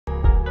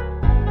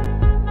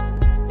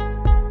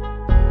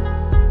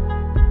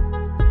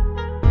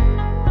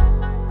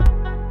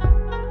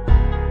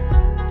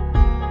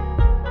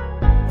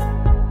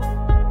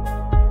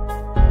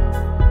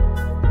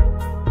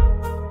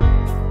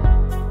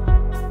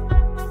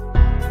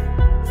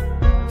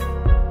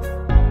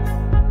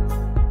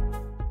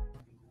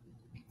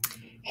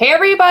Hey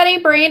everybody,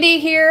 Brandy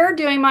here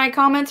doing my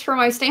comments for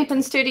my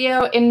Stampin'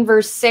 Studio in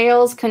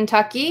Versailles,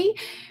 Kentucky.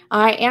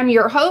 I am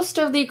your host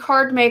of the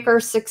Card Maker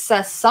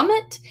Success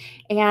Summit,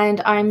 and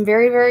I'm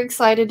very, very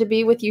excited to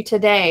be with you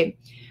today.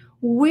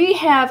 We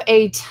have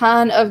a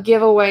ton of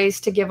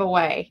giveaways to give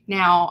away.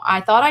 Now,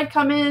 I thought I'd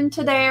come in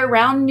today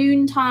around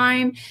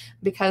noontime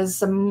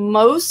because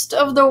most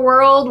of the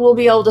world will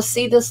be able to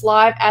see this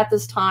live at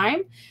this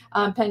time,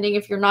 pending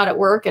if you're not at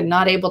work and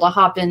not able to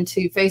hop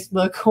into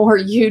Facebook or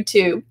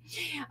YouTube.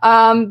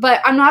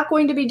 But I'm not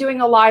going to be doing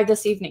a live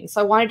this evening.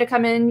 So I wanted to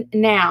come in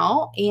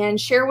now and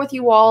share with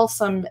you all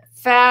some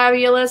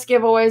fabulous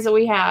giveaways that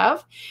we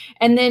have.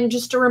 And then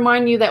just to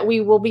remind you that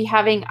we will be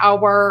having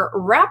our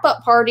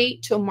wrap-up party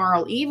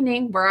tomorrow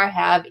evening where I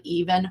have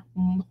even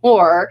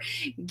more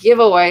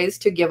giveaways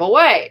to give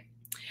away.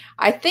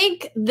 I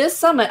think this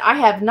summit, I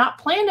have not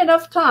planned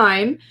enough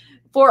time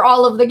for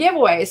all of the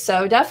giveaways.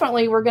 So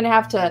definitely we're going to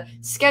have to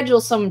schedule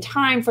some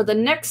time for the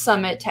next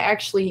summit to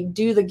actually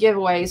do the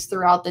giveaways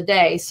throughout the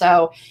day.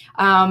 So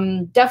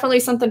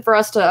definitely something for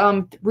us to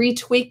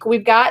retweak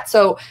we've got.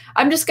 So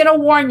I'm just going to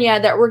warn you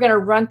that we're going to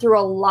run through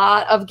a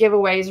lot of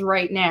giveaways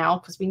right now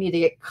because we need to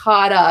get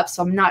caught up.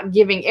 So I'm not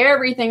giving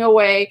everything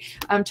away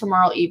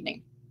tomorrow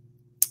evening.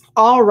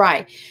 All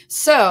right,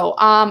 so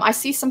I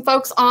see some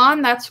folks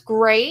on. That's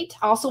great.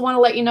 I also want to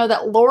let you know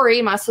that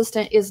Lori, my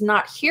assistant, is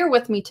not here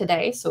with me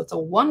today. So it's a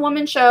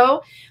one-woman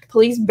show.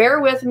 Please bear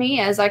with me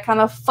as I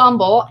kind of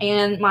fumble.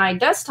 And my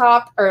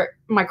desktop or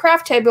my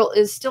craft table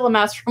is still a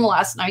mess from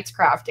last night's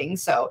crafting.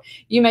 So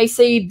you may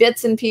see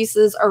bits and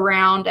pieces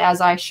around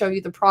as I show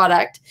you the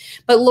product.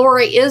 But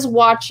Lori is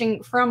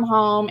watching from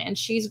home, and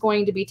she's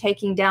going to be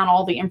taking down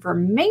all the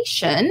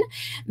information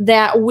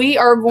that we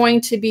are going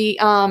to be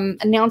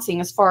announcing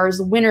as far as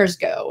winners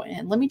go.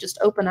 And let me just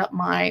open up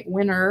my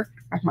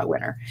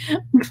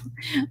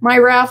my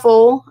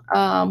raffle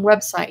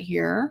website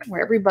here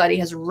where everybody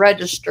has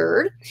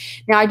registered.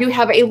 Now I do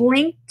have a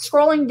link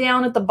scrolling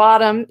down at the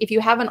bottom. If you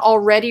haven't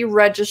already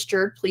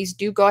registered, please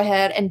do go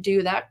ahead and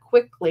do that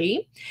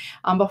quickly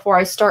before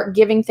I start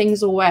giving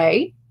things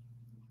away.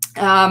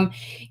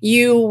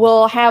 You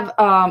will have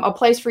a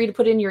place for you to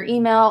put in your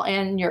email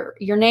and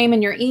your name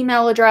and your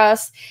email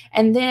address.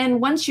 And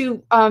then once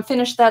you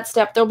finish that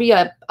step, there'll be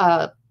a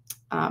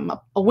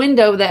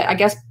window that I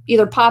guess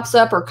either pops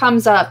up or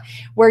comes up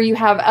where you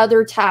have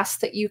other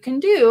tasks that you can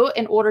do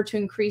in order to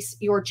increase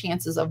your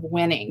chances of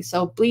winning.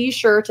 So be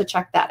sure to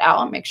check that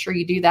out and make sure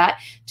you do that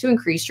to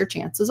increase your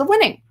chances of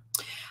winning.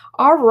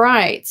 All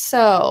right,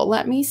 so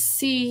let me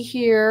see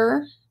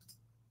here.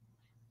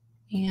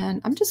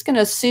 And I'm just going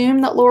to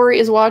assume that Lori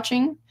is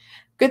watching.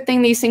 Good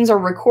thing these things are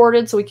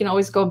recorded so we can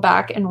always go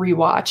back and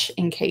rewatch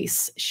in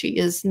case she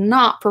is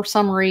not for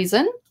some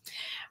reason.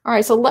 All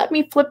right, so let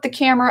me flip the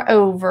camera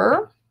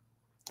over.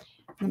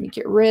 Let me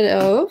get rid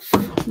of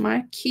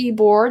my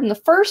keyboard. And the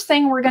first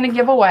thing we're going to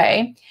give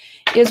away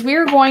is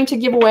we're going to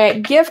give away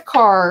gift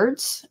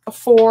cards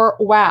for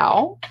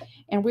WOW.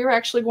 And we're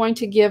actually going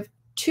to give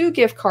 2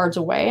 gift cards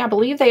away. I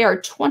believe they are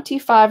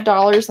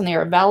 $25 and they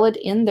are valid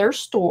in their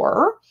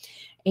store.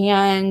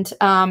 And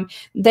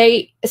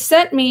they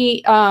sent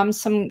me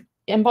some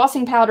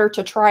embossing powder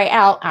to try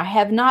out. I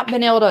have not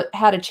been able to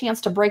had a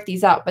chance to break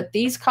these out, but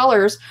these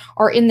colors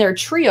are in their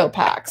trio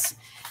packs.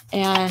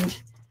 And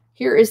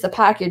here is the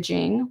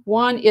packaging.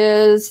 One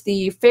is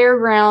the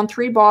Fairground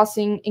 3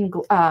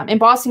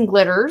 embossing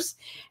glitters,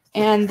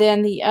 and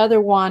then the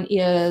other one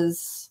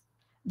is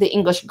the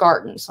English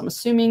Garden. So I'm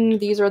assuming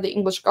these are the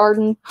English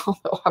Garden,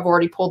 although I've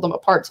already pulled them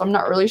apart, so I'm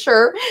not really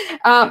sure.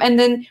 And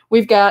then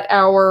we've got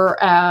our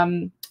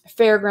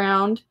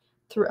Fairground,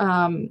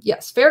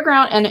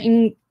 Fairground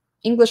and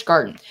English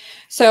Garden.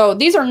 So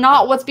these are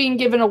not what's being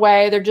given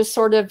away. They're just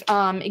sort of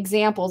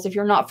examples. If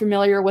you're not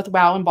familiar with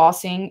WOW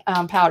embossing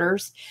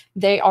powders,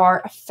 they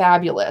are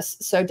fabulous.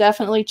 So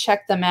definitely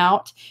check them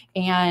out.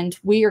 And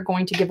we are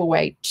going to give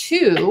away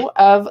 2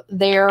 of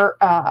their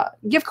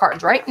gift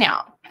cards right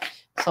now.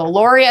 So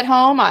Lori at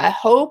home, I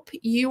hope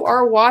you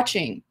are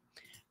watching.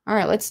 All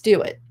right, let's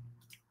do it.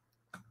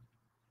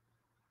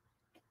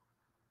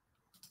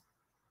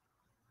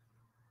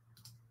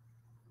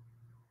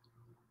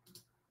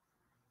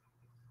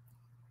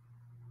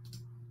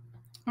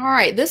 All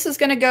right, this is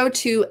going to go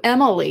to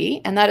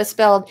Emily, and that is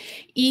spelled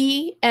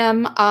E-M-I-L-Y.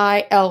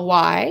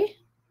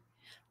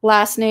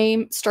 Last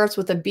name starts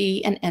with a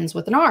B and ends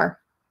with an R.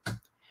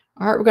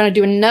 All right, we're going to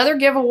do another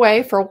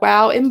giveaway for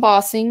WOW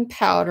Embossing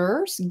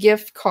Powders,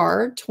 gift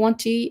card,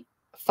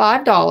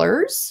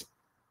 $25.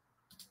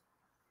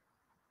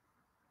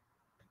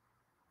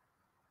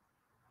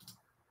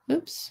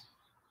 Oops,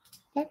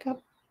 back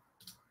up.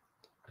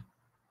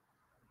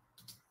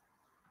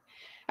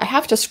 I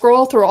have to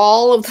scroll through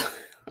all of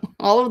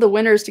the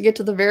winners to get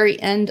to the very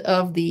end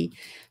of the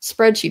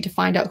spreadsheet to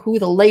find out who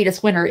the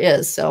latest winner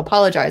is. So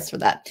apologize for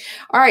that.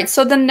 All right.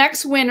 So the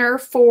next winner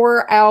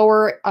for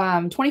our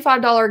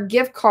 $25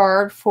 gift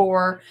card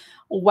for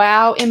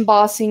WOW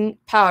Embossing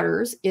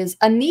Powders is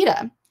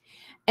Anita.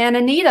 And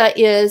Anita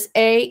is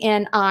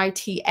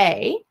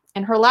A-N-I-T-A.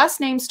 And her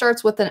last name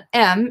starts with an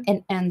M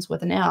and ends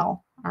with an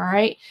L. All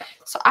right.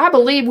 So I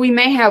believe we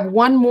may have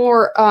one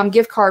more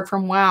gift card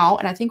from WOW,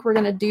 and I think we're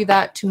going to do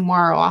that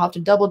tomorrow. I'll have to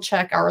double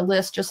check our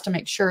list just to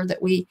make sure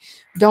that we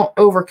don't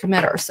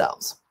overcommit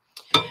ourselves.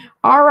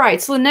 All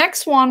right. So the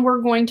next one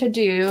we're going to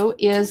do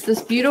is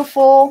this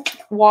beautiful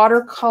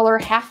watercolor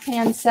half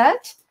pan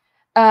set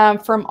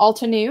from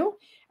Altenew.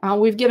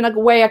 We've given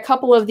away a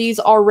couple of these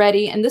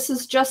already, and this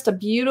is just a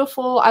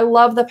beautiful, I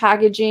love the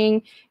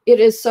packaging. It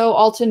is so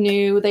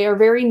Altenew. They are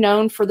very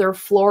known for their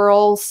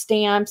floral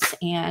stamps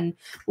and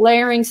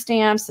layering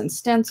stamps and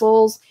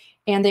stencils,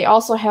 and they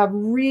also have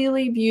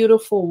really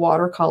beautiful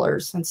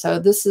watercolors. And so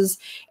this is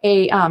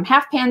a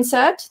half pan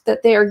set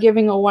that they are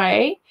giving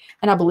away,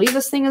 and I believe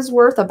this thing is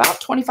worth about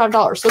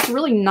 $25. So it's a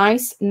really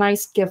nice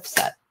gift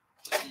set.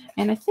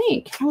 And I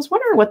was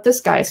wondering what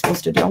this guy is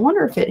supposed to do. I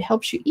wonder if it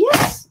helps you.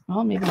 Yes.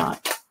 Well, maybe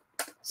not.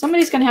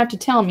 Somebody's going to have to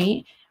tell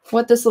me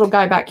what this little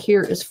guy back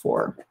here is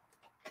for.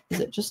 Is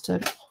it just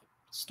to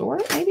store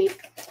it, maybe?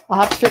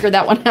 I'll have to figure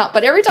that one out.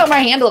 But every time I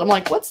handle it, I'm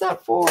like, what's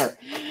that for?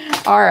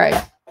 All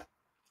right.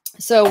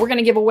 So we're going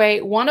to give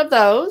away one of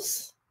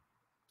those.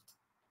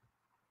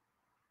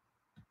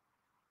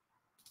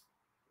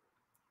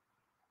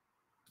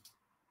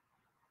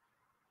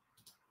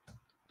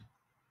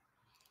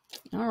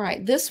 All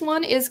right. This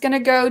one is going to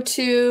go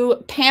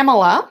to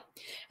Pamela,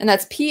 and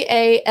that's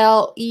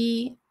Pamela.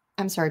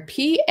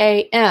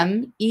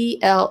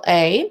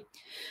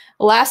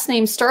 Last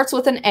name starts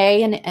with an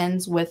A and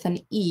ends with an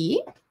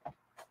E.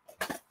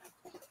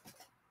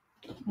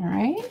 All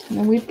right. And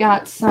then we've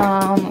got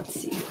some, let's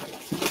see.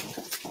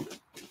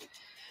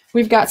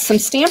 We've got some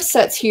stamp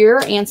sets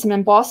here and some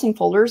embossing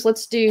folders.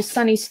 Let's do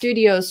Sunny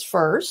Studios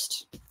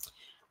first.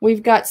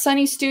 We've got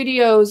Sunny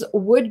Studios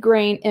wood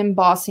grain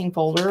embossing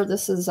folder.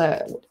 This is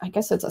I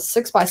guess it's a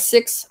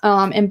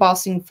 6x6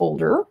 embossing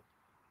folder.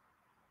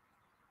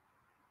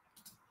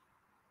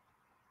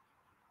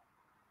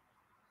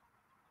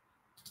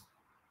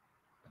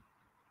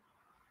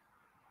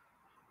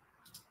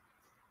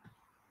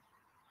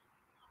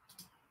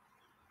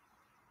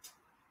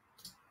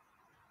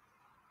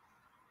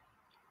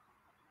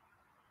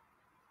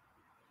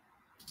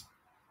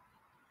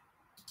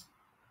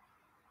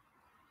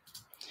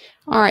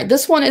 All right,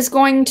 this one is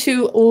going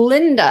to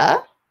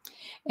Linda,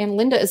 and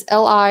Linda is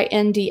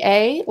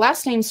Linda.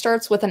 Last name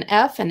starts with an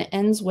F and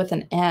ends with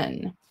an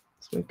N.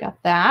 So we've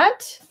got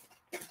that.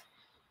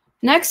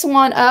 Next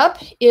one up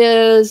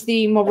is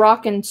the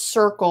Moroccan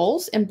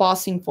Circles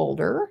embossing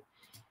folder,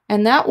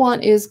 and that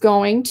one is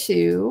going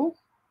to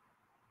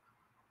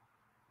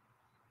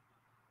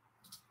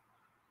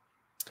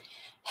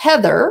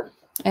Heather.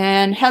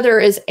 And Heather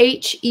is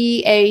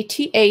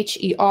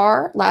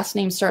Heather. Last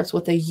name starts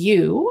with a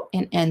U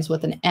and ends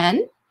with an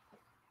N.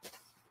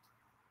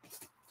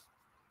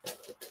 I'm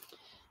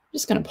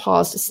just going to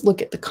pause to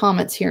look at the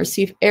comments here,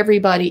 see if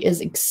everybody is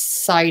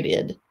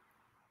excited.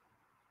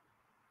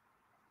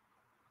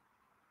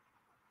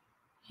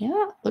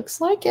 Yeah, looks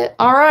like it.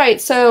 All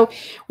right, so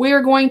we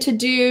are going to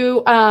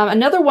do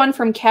another one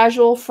from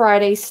Casual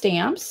Friday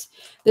Stamps.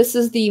 This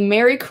is the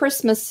Merry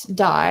Christmas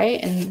die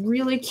in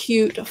really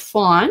cute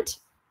font.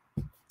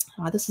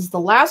 This is the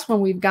last one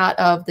we've got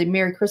of the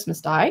Merry Christmas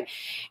die.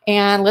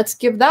 And let's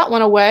give that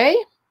one away.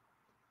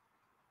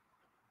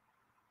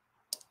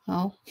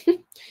 Oh,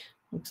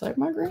 looks like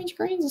my green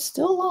screen is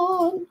still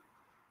on.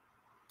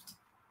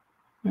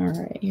 All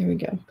right, here we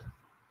go.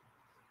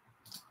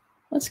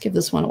 Let's give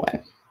this one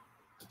away.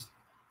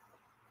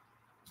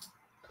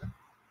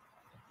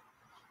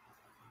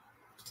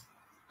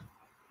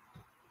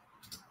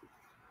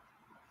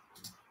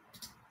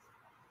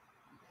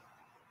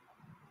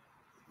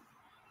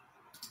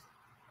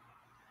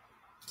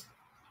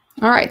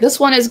 All right, this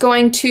one is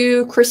going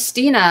to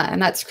Christina,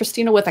 and that's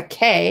Christina with a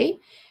K,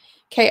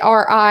 Kristina.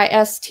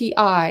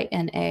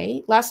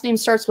 Last name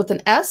starts with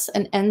an S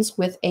and ends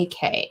with a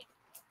K.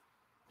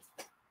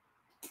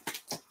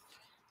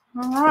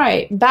 All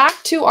right, back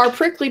to our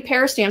prickly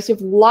pear stamps. We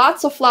have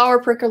lots of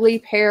flower prickly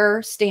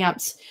pear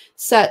stamps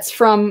sets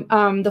from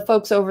the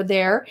folks over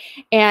there.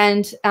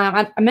 And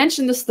I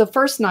mentioned this the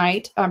first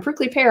night,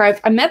 Prickly Pear.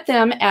 I met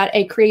them at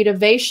a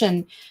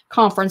Creativation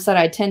conference that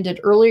I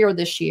attended earlier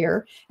this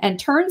year. And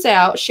turns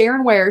out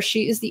Sharon Ware,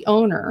 she is the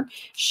owner.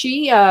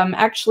 She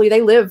actually,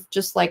 they live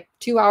just like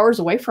 2 hours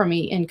away from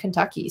me in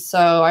Kentucky. So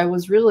I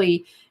was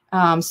really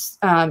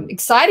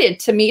excited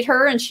to meet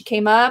her, and she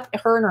came up,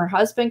 her and her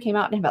husband came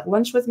out and had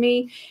lunch with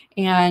me,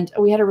 and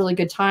we had a really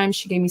good time.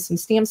 She gave me some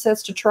stamp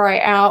sets to try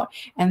out,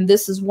 and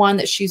this is one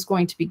that she's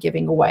going to be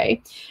giving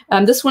away.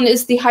 This one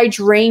is the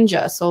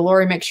hydrangea. So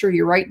Lori, make sure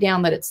you write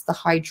down that it's the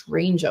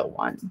hydrangea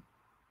one.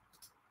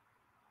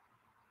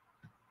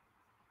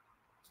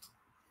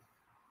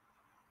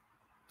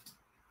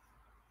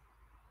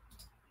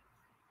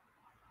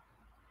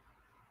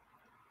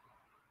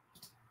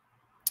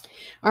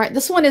 All right,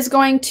 this one is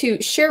going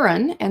to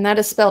Sharon, and that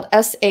is spelled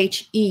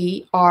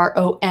S-H-E-R-O-N.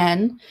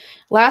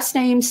 Last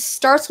name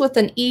starts with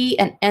an E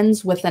and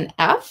ends with an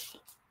F.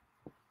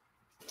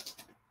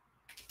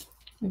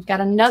 We've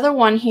got another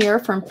one here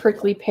from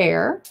Prickly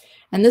Pear,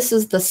 And this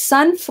is the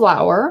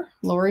sunflower.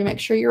 Lori, make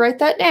sure you write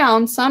that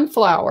down,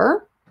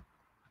 sunflower.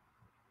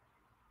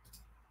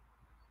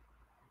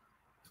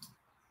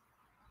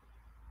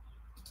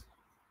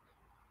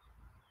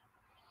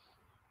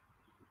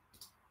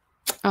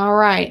 All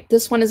right,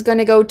 this one is going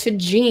to go to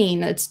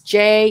Jean. It's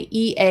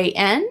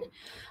Jean.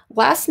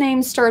 Last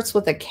name starts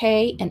with a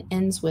K and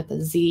ends with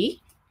a Z.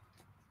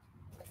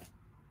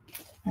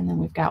 And then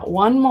we've got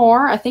one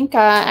more. I think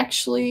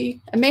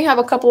actually, I may have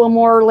a couple of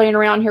more laying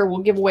around here. We'll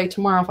give away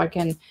tomorrow if I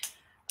can,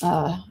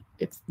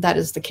 if that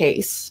is the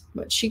case.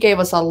 But she gave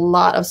us a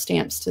lot of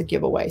stamps to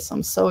give away, so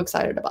I'm so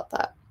excited about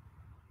that.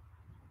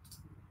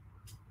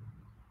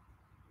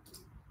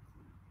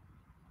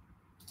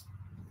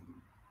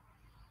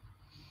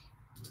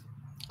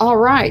 All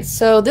right,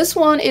 so this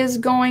one is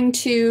going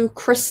to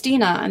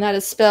Christina, and that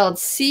is spelled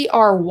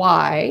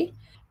Crystyna.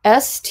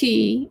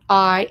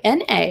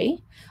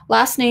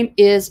 Last name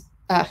is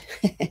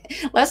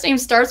last name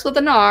starts with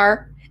an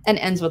R and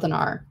ends with an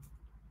R.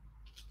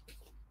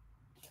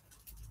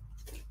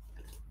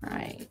 All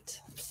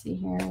right, let's see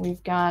here.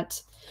 We've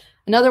got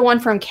another one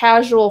from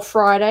Casual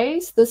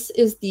Fridays. This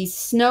is the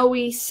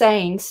Snowy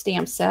Saying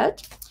stamp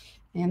set.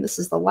 And this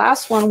is the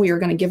last one we are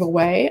going to give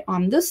away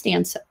on this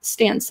stamp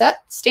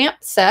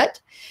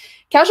set.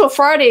 Casual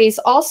Fridays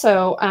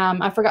also,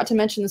 I forgot to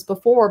mention this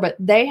before, but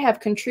they have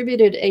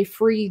contributed a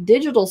free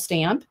digital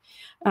stamp,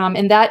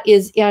 and that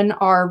is in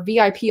our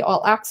VIP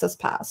All Access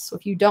Pass. So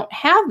if you don't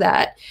have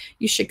that,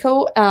 you should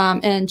go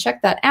and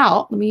check that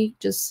out. Let me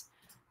just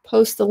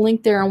post the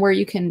link there on where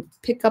you can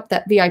pick up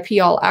that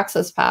VIP All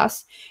Access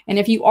Pass. And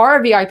if you are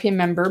a VIP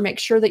member, make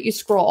sure that you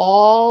scroll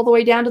all the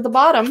way down to the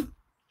bottom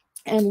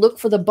and look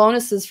for the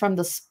bonuses from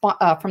the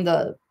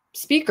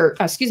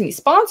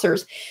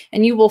sponsors,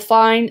 and you will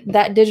find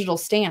that digital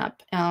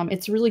stamp.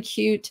 It's really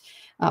cute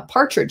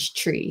partridge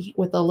tree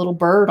with a little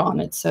bird on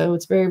it. So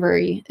it's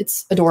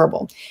it's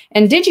adorable.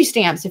 And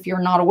DigiStamps, if you're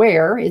not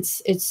aware,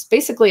 it's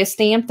basically a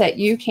stamp that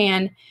you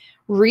can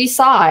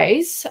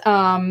resize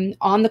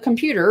on the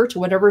computer to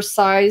whatever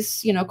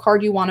size,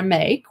 card you want to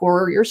make,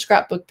 or your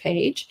scrapbook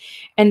page,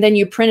 and then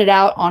you print it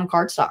out on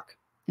cardstock.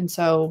 And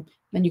so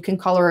then you can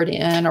color it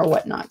in or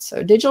whatnot.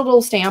 So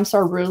digital stamps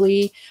are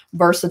really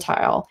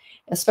versatile,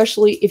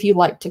 especially if you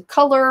like to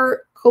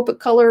color, Copic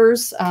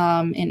colors,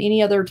 and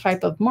any other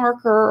type of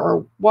marker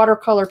or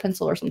watercolor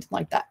pencil or something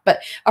like that. But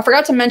I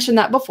forgot to mention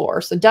that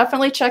before. So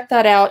definitely check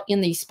that out in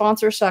the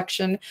sponsor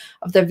section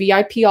of the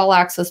VIP All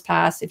Access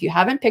Pass. If you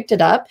haven't picked it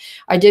up,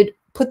 I did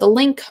put the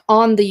link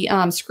on the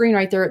screen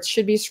right there. It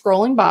should be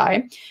scrolling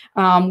by.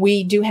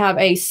 We do have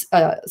a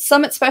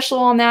summit special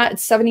on that.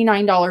 It's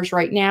 $79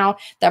 right now.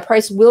 That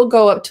price will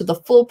go up to the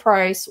full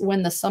price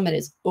when the summit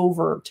is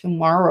over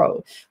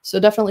tomorrow. So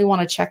definitely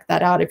want to check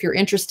that out if you're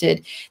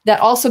interested.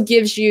 That also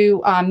gives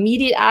you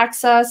immediate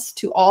access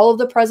to all of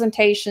the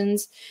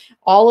presentations.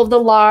 All of the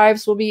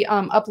lives will be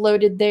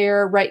uploaded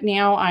there. Right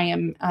now, I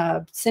am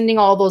sending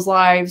all those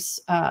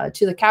lives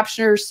to the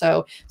captioners.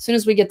 So as soon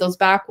as we get those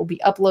back, we'll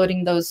be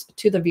uploading those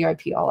to the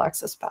VIP All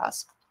Access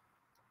Pass.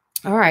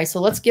 All right, so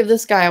let's give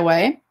this guy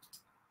away.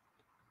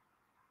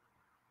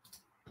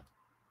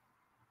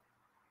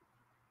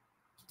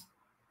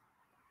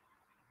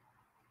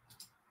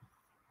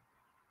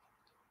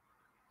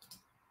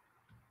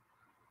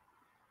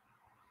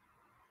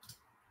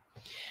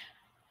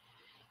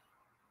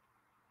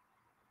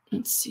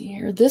 Let's see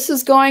here. This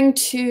is going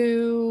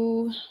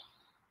to,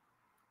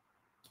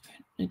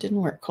 it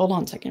didn't work. Hold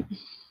on a second.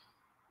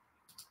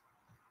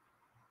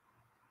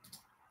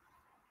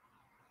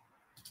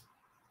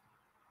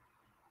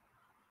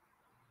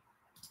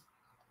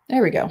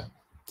 There we go. I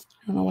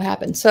don't know what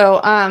happened. So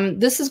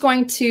this is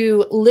going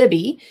to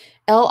Libby,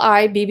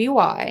 Libby.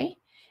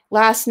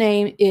 Last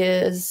name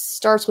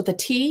starts with a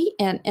T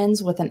and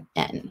ends with an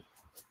N.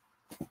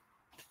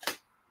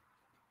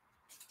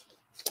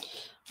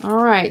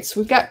 All right, so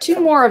we've got two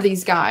more of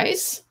these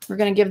guys. We're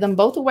going to give them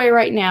both away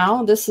right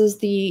now. This is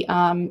the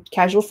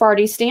Casual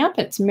Friday stamp.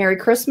 It's Merry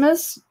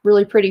Christmas,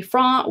 really pretty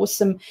font with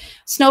some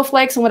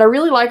snowflakes. And what I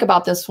really like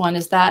about this one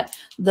is that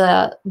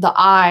the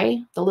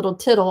eye, the little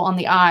tittle on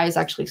the eye is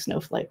actually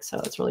snowflake. So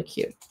it's really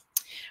cute.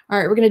 All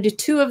right, we're going to do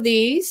two of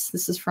these.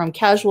 This is from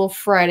Casual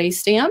Friday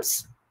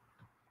Stamps.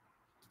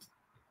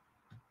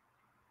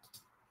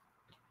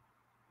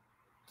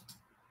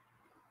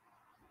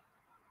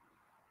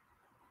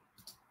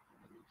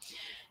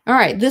 All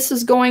right, this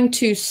is going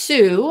to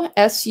Sue,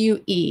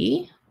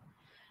 S-U-E.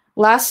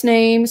 Last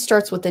name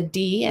starts with a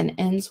D and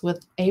ends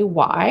with a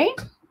Y.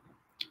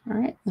 All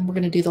right, then we're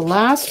going to do the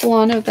last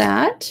one of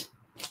that.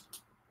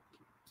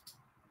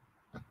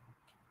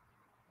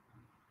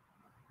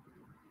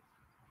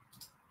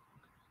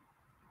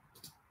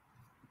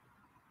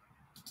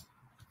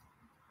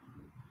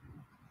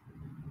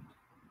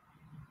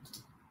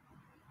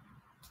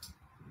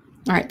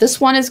 All right, this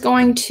one is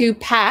going to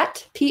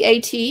Pat,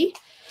 P-A-T.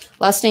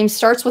 Last name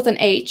starts with an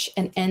H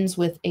and ends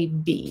with a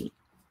B.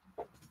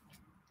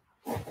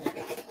 All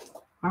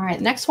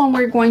right, next one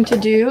we're going to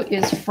do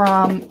is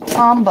from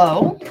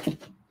Tombow.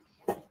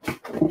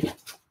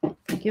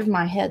 Give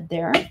my head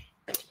there.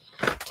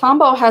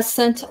 Tombow has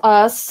sent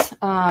us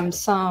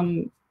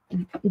some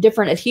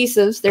different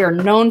adhesives. They're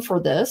known for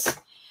this.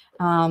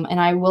 And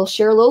I will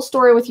share a little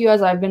story with you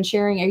as I've been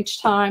sharing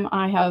each time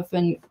I have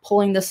been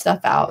pulling this stuff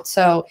out.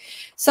 So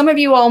some of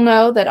you all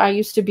know that I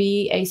used to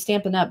be a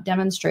Stampin' Up!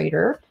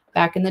 Demonstrator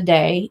back in the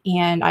day,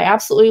 and I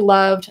absolutely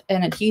loved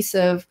an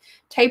adhesive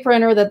tape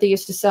printer that they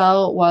used to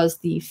sell was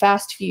the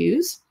Fast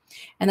Fuse.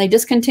 And they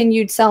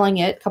discontinued selling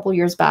it a couple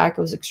years back.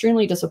 I was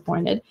extremely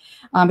disappointed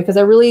because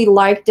I really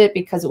liked it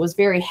because it was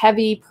very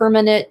heavy,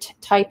 permanent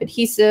type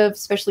adhesive,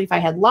 especially if I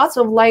had lots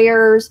of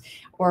layers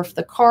or if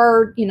the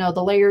card, you know,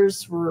 the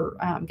layers were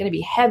going to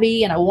be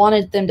heavy and I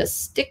wanted them to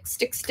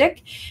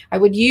stick, I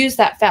would use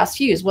that Fast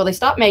Fuse. Well, they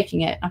stopped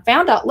making it. I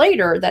found out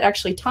later that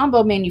actually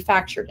Tombow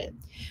manufactured it.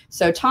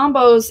 So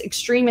Tombow's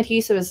Extreme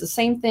Adhesive is the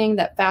same thing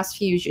that Fast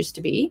Fuse used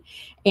to be.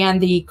 And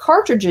the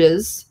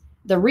cartridges,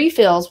 the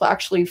refills will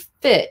actually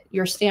fit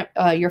your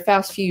your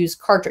Fast Fuse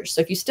cartridge.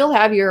 So if you still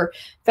have your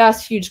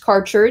Fast Fuse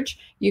cartridge,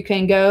 you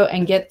can go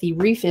and get the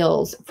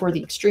refills for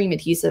the Extreme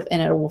Adhesive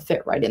and it will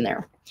fit right in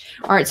there.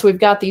 All right, so we've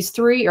got these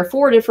 3 or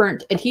 4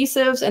 different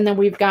adhesives, and then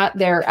we've got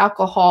their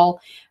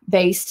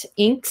alcohol-based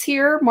inks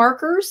here,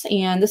 markers,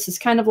 and this is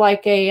kind of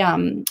like a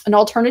an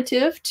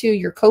alternative to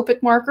your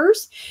Copic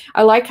markers.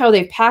 I like how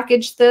they've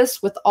packaged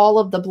this with all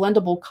of the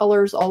blendable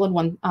colors all in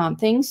one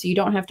thing, so you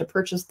don't have to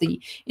purchase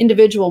the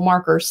individual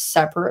markers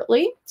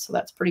separately, so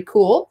that's pretty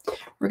cool.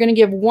 We're going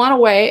to give one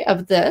away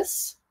of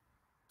this.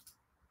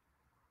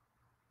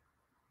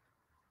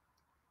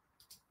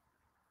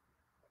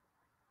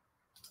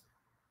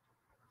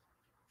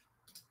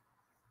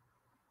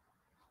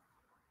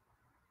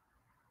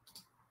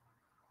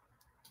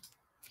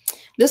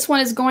 This one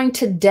is going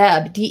to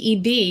Deb,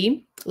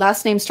 D-E-B.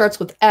 Last name starts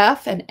with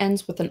F and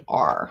ends with an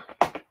R.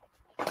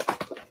 All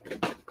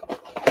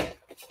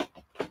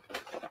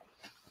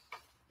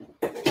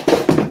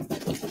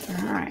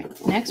right,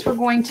 next we're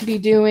going to be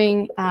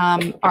doing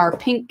our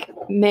Pink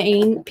and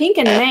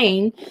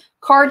Main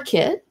card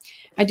kit.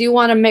 I do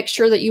want to make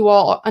sure that you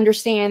all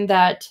understand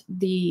that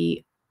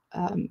the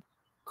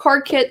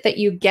card kit that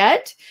you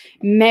get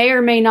may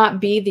or may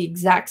not be the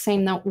exact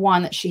same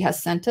one that she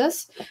has sent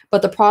us,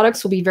 but the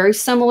products will be very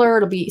similar.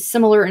 It'll be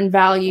similar in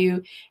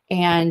value.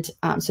 And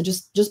so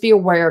just be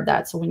aware of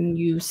that. So when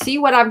you see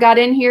what I've got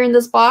in here in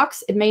this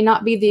box, it may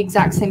not be the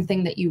exact same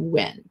thing that you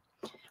win.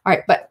 All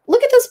right, but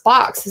look at this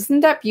box.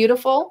 Isn't that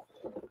beautiful?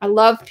 I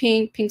love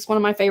pink. Pink's one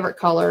of my favorite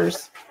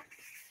colors.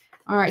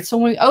 All right, so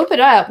when we open it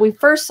up,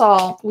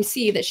 we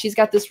see that she's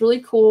got this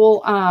really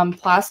cool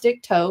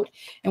plastic tote.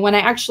 And when I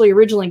actually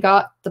originally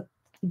got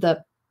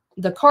the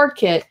card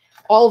kit,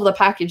 all of the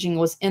packaging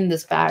was in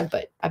this bag,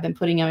 but I've been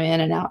putting them in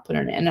and out,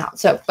 putting it in and out.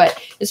 So,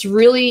 but it's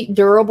really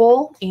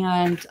durable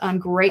and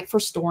great for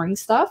storing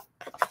stuff.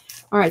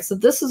 All right, so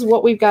this is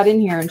what we've got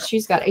in here, and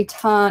she's got a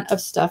ton of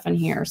stuff in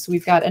here. So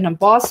we've got an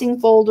embossing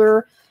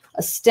folder,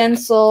 a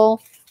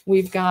stencil.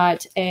 We've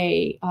got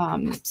a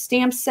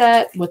stamp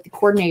set with the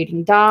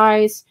coordinating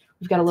dies.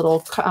 We've got a little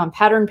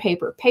pattern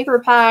paper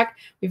pack.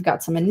 We've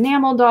got some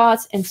enamel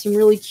dots and some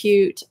really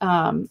cute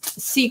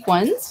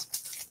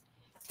sequins.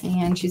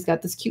 And she's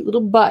got this cute little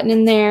button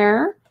in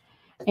there.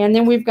 And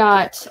then we've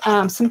got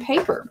some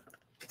paper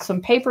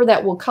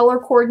that will color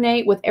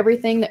coordinate with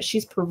everything that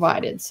she's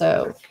provided.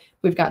 So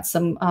we've got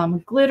some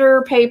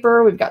glitter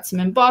paper. We've got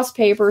some embossed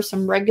paper,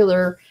 some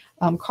regular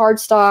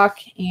cardstock,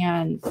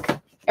 and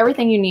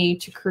everything you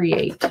need to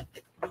create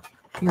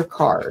your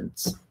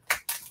cards.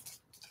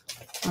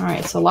 All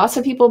right, so lots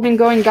of people have been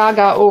going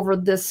gaga over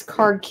this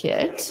card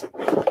kit.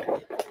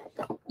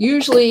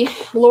 Usually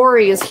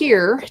Lori is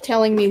here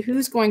telling me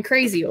who's going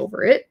crazy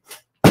over it.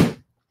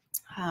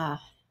 I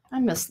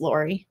miss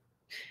Lori,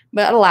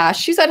 but alas,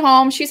 she's at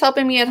home. She's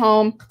helping me at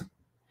home.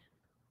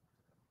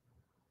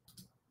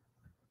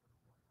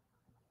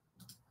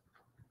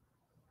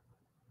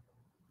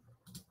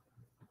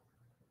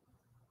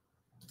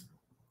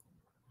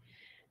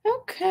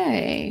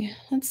 Okay,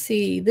 let's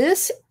see.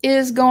 This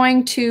is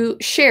going to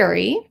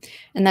Sherry,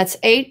 and that's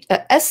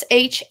S-H-A-R-I.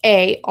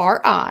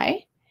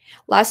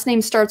 Last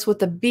name starts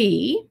with a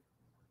B,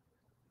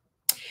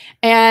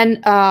 and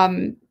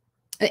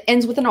it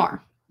ends with an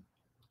R.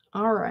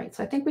 All right,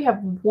 so I think we have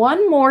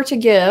one more to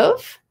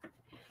give,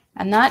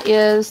 and that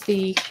is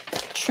the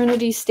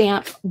Trinity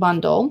Stamp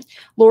Bundle.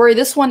 Lori,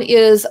 this one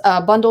is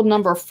bundle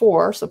number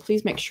 4, so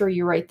please make sure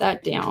you write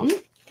that down.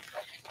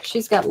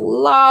 She's got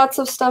lots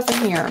of stuff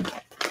in here.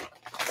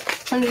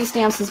 Trinity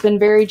Stamps has been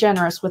very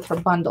generous with her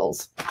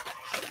bundles.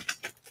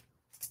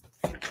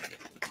 So I'm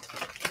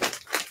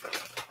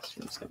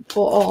just going to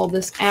pull all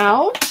this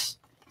out,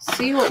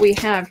 see what we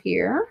have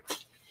here.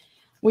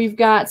 We've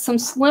got some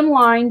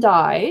slimline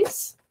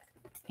dies,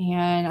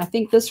 and I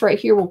think this right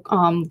here will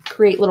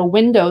create little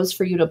windows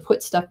for you to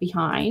put stuff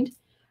behind.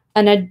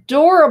 An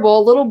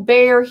adorable little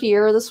bear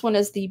here. This one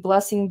is the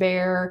Blessing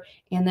Bear,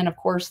 and then, of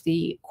course,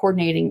 the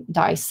coordinating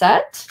die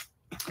set.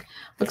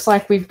 Looks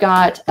like we've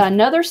got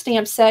another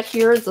stamp set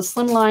here. It's a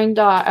slimline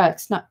die.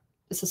 It's not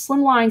it's a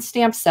slimline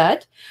stamp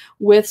set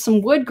with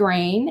some wood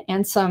grain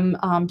and some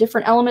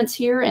different elements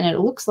here. And it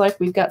looks like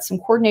we've got some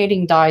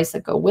coordinating dies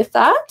that go with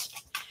that.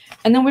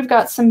 And then we've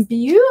got some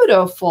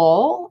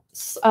beautiful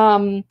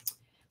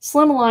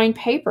slimline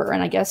paper.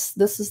 And I guess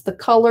this is the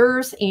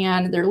colors.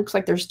 And there looks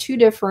like there's two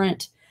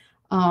different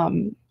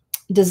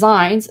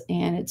designs,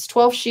 and it's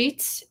 12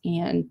 sheets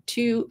and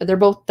they're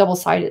both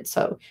double-sided.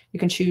 So you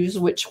can choose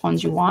which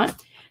ones you want.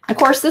 Of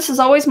course, this is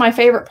always my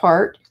favorite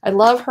part. I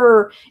love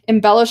her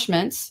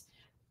embellishments.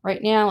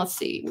 Right now, let's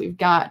see, we've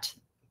got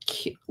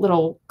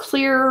little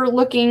clear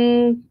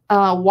looking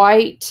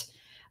white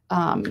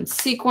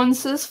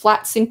sequences,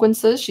 flat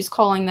sequences. She's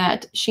calling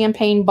that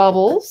champagne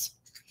bubbles.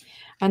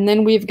 And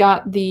then we've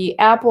got the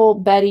Apple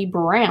Betty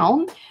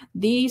Brown.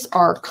 These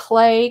are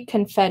clay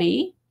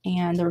confetti,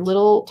 and they're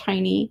little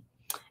tiny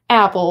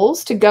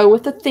apples to go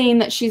with the theme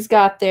that she's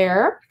got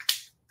there.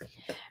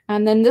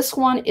 And then this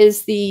one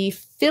is the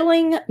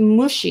Filling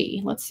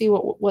Mushy. Let's see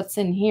what's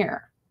in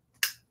here.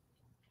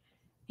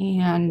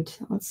 And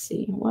let's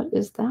see, what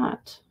is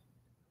that?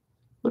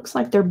 Looks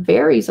like they're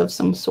berries of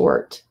some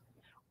sort.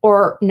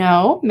 Or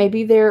no,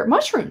 maybe they're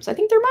mushrooms. I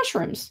think they're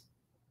mushrooms.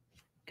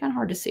 Kind of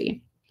hard to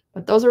see.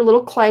 But those are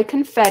little clay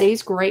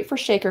confettis, great for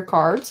shaker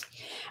cards.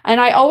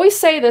 And I always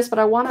say this, but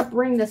I want to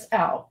bring this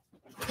out.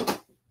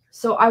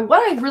 So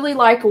what I really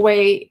like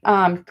way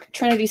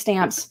Trinity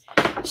Stamps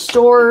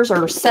stores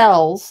or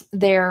sells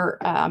their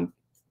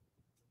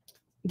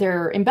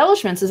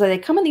embellishments is that they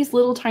come in these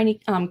little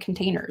tiny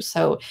containers.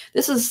 So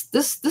this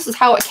is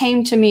how it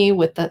came to me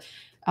with the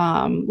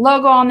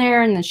logo on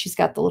there, and then she's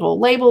got the little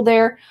label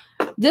there.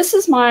 This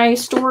is my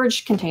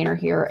storage container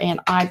here, and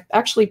I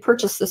actually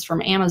purchased this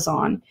from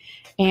Amazon,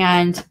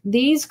 and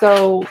these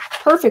go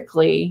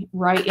perfectly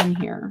right in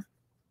here.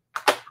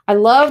 I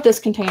love this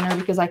container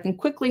because I can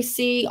quickly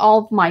see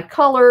all of my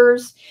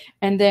colors,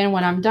 and then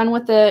when I'm done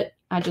with it,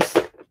 I just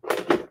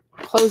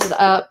close it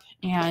up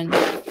and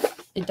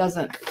it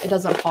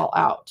doesn't fall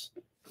out.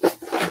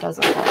 It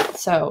doesn't fall out.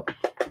 So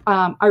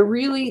I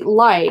really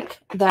like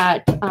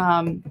that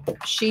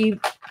she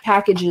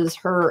packages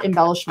her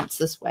embellishments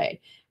this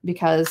way,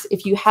 because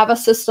if you have a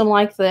system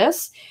like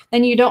this,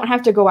 then you don't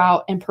have to go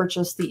out and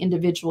purchase the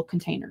individual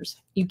containers.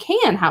 You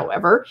can,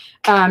 however,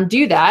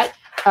 do that,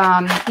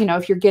 you know,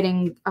 if you're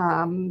getting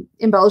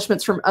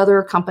embellishments from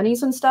other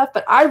companies and stuff.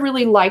 But I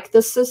really like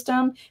this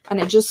system,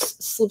 and it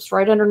just slips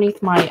right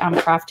underneath my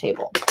craft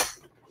table.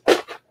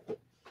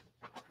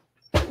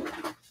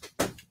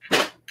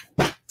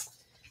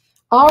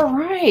 All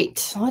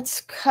right,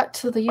 let's cut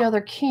to the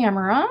other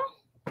camera.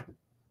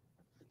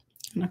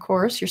 And of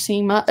course, you're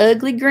seeing my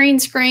ugly green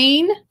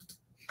screen.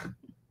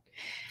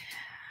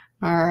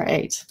 All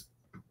right.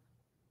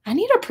 I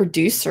need a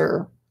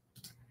producer.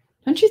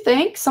 Don't you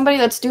think? Somebody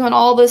that's doing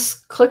all this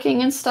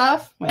clicking and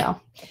stuff? Well,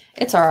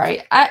 it's all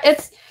right.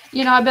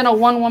 You know, I've been a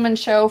one-woman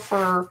show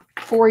for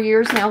 4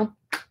 years now,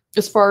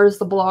 as far as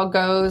the blog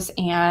goes.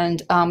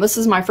 And this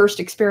is my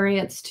first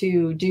experience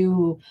to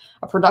do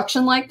a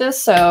production like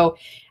this. So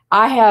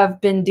I have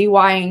been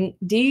DIYing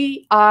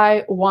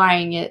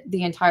it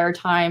the entire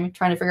time,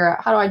 trying to figure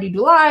out, how do I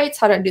do lights?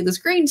 How do I do this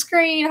green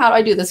screen? How do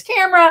I do this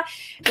camera?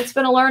 It's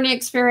been a learning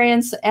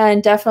experience,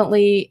 and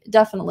definitely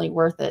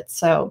worth it.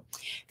 So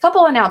a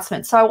couple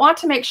announcements. So I want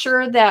to make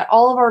sure that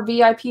all of our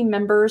VIP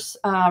members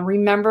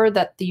remember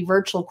that the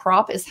virtual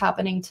crop is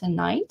happening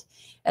tonight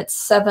at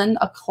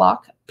 7:00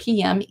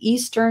 p.m.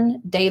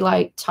 Eastern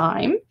Daylight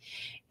Time.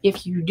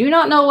 If you do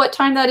not know what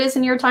time that is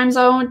in your time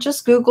zone,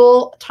 just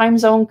Google time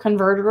zone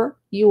converter.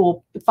 You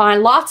will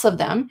find lots of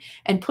them,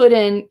 and put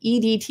in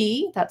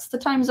EDT. That's the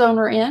time zone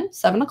we're in,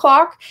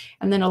 7:00,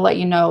 and then it'll let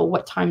you know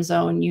what time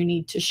zone you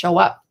need to show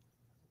up.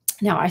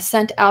 Now, I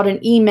sent out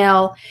an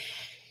email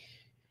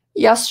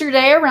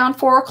yesterday around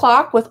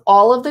 4:00 with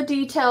all of the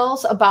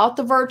details about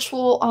the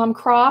virtual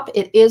crop.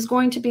 It is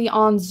going to be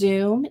on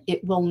Zoom.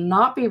 It will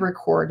not be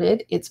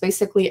recorded. It's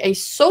basically a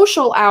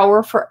social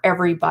hour for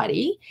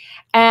everybody.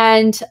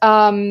 And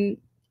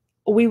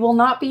we will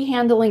not be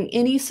handling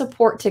any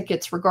support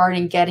tickets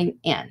regarding getting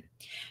in.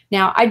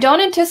 Now, I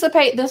don't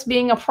anticipate this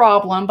being a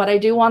problem, but I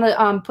do want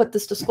to put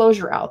this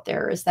disclosure out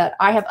there, is that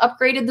I have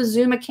upgraded the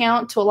Zoom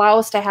account to allow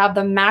us to have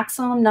the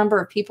maximum number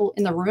of people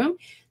in the room.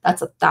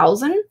 That's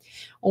 1,000.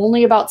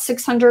 Only about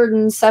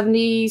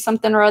 670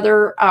 something or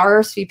other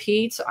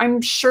RSVP. So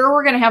I'm sure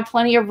we're going to have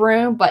plenty of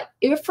room, but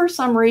if for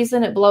some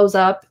reason it blows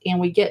up and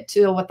we get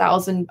to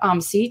 1,000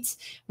 seats,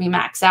 we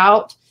max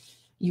out,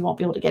 you won't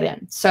be able to get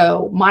in.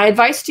 So my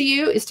advice to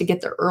you is to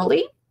get there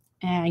early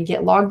and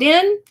get logged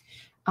in.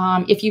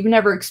 If you've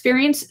never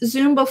experienced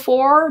Zoom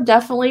before,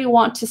 definitely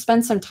want to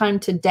spend some time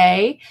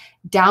today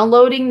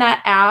downloading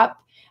that app.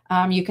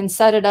 You can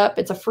set it up.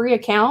 It's a free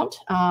account.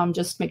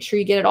 Just make sure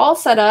you get it all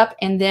set up,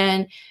 and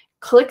then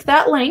click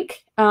that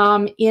link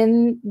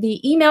in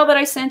the email that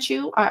I sent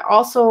you. I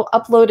also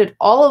uploaded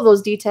all of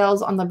those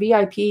details on the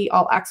VIP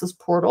All Access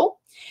portal.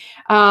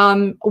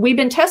 We've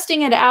been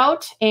testing it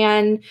out,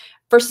 and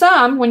for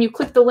some, when you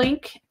click the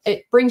link,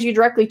 it brings you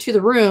directly to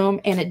the room,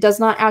 and it does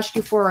not ask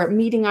you for a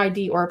meeting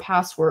ID or a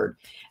password.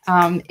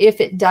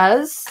 If it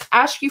does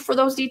ask you for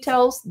those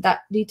details,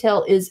 that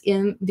detail is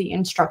in the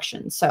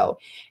instructions. So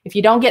if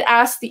you don't get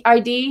asked the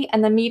ID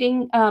and the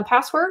meeting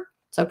password,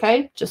 it's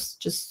okay.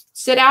 Just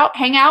sit out,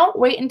 hang out,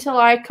 wait until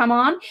I come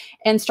on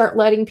and start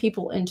letting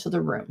people into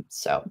the room.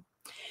 So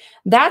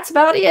that's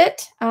about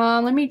it.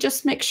 Let me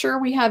just make sure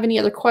we have any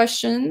other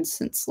questions.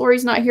 Since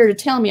Lori's not here to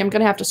tell me, I'm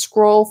going to have to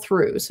scroll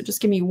through. So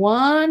just give me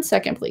 1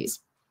 second, please.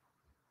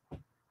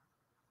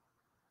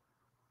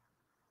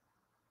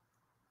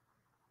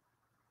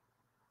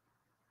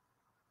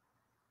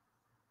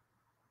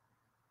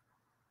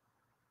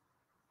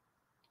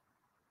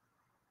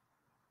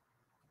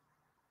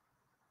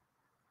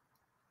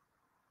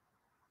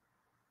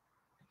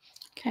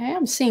 Okay,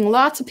 I'm seeing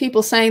lots of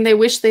people saying they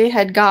wish they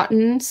had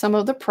gotten some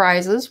of the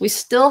prizes. We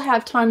still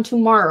have time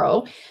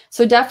tomorrow,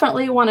 so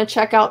definitely want to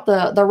check out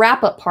the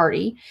wrap-up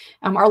party.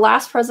 Our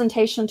last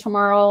presentation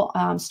tomorrow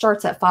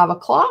starts at 5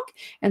 o'clock,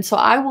 and so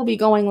I will be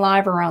going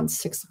live around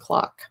 6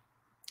 o'clock.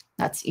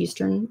 That's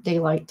Eastern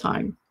Daylight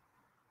Time.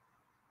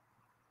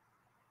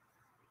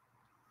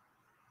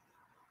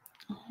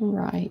 All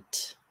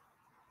right.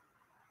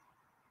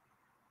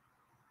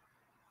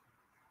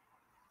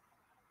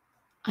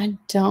 I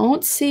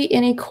don't see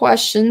any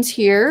questions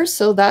here,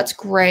 so that's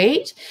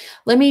great.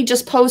 Let me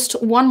just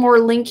post one more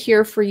link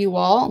here for you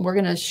all. We're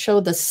going to show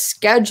the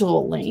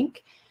schedule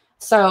link.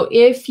 So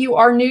if you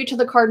are new to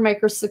the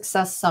Cardmaker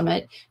Success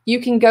Summit, you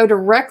can go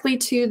directly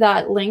to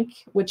that link,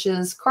 which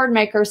is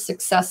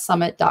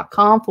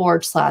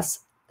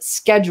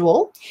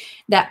cardmakersuccesssummit.com/schedule.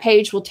 That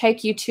page will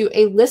take you to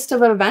a list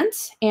of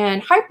events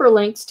and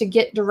hyperlinks to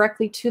get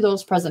directly to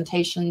those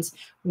presentations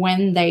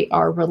when they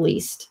are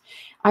released.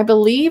 I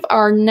believe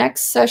our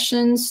next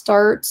session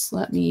starts,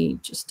 let me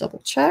just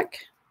double check.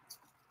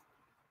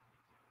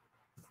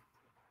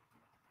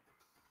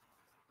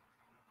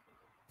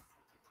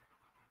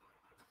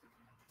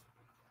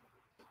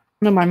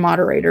 One of my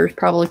moderators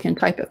probably can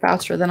type it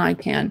faster than I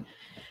can.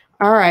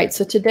 All right,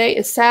 so today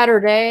is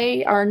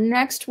Saturday. Our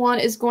next one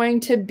is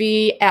going to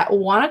be at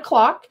 1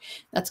 o'clock.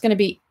 That's going to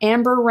be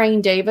Amber Rain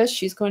Davis.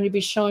 She's going to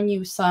be showing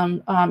you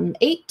some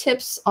 8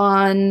 tips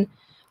on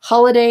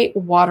holiday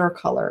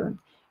watercolor.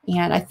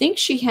 And I think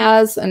she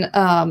has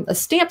a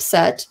stamp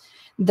set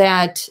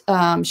that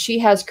she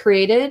has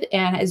created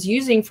and is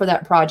using for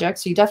that project.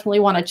 So you definitely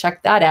want to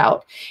check that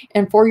out.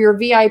 And for your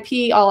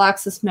VIP All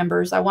Access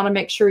members, I want to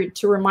make sure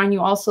to remind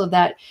you also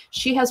that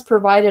she has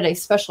provided a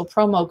special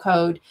promo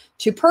code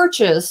to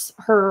purchase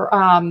her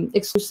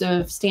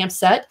exclusive stamp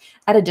set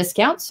at a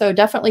discount. So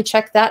definitely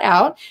check that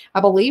out.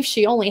 I believe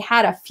she only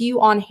had a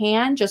few on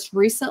hand just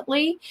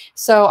recently.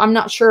 So I'm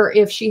not sure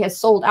if she has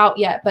sold out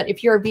yet, but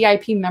if you're a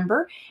VIP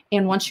member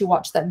and once you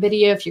watch that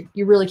video, if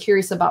you're really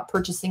curious about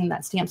purchasing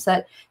that stamp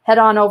set, head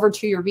on over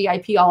to your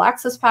VIP All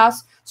Access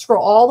Pass,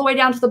 scroll all the way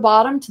down to the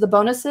bottom to the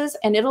bonuses,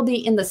 and it'll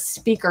be in the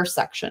speaker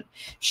section.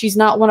 She's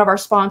not one of our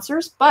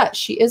sponsors, but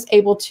she is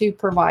able to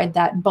provide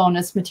that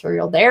bonus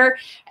material there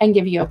and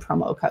give you a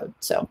promo code.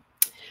 So,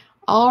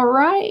 all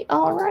right.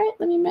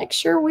 Let me make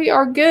sure we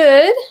are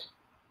good.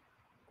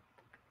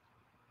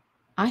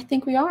 I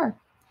think we are.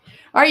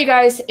 All right, you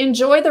guys,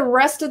 enjoy the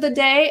rest of the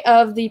day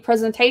of the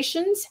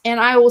presentations, and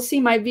I will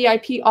see my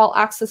VIP All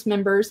Access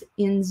members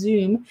in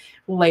Zoom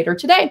later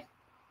today.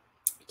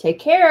 Take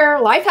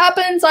care. Life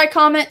happens. I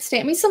comment.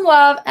 Stamp me some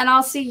love, and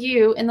I'll see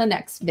you in the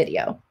next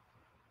video.